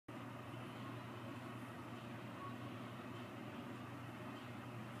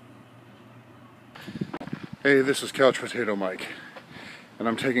Hey, this is Couch Potato Mike, and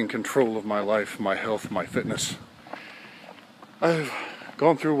I'm taking control of my life, my health, my fitness. I've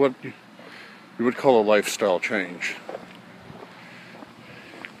gone through what you would call a lifestyle change.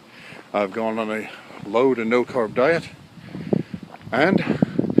 I've gone on a low to no carb diet, and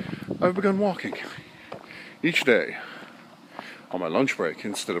I've begun walking each day on my lunch break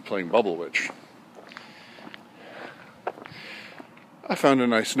instead of playing Bubble Witch. I found a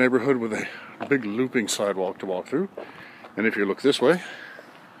nice neighborhood with a big looping sidewalk to walk through, and if you look this way,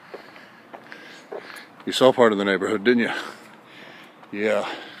 you saw part of the neighborhood, didn't you?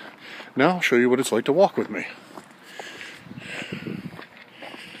 Yeah. Now I'll show you what it's like to walk with me.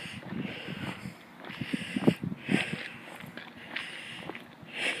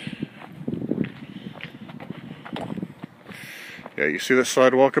 Yeah, you see that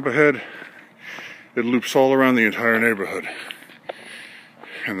sidewalk up ahead? It loops all around the entire neighborhood.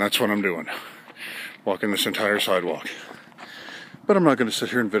 And that's what I'm doing. Walking this entire sidewalk. But I'm not going to sit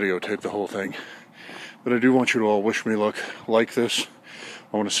here and videotape the whole thing. But I do want you to all wish me luck. Like this.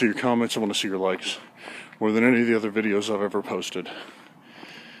 I want to see your comments. I want to see your likes. More than any of the other videos I've ever posted.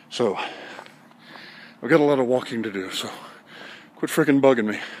 So, I've got a lot of walking to do. So, quit freaking bugging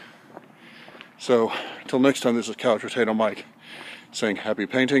me. So, until next time, this is Couch Potato Mike saying happy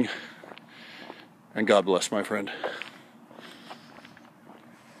painting. And God bless, my friend.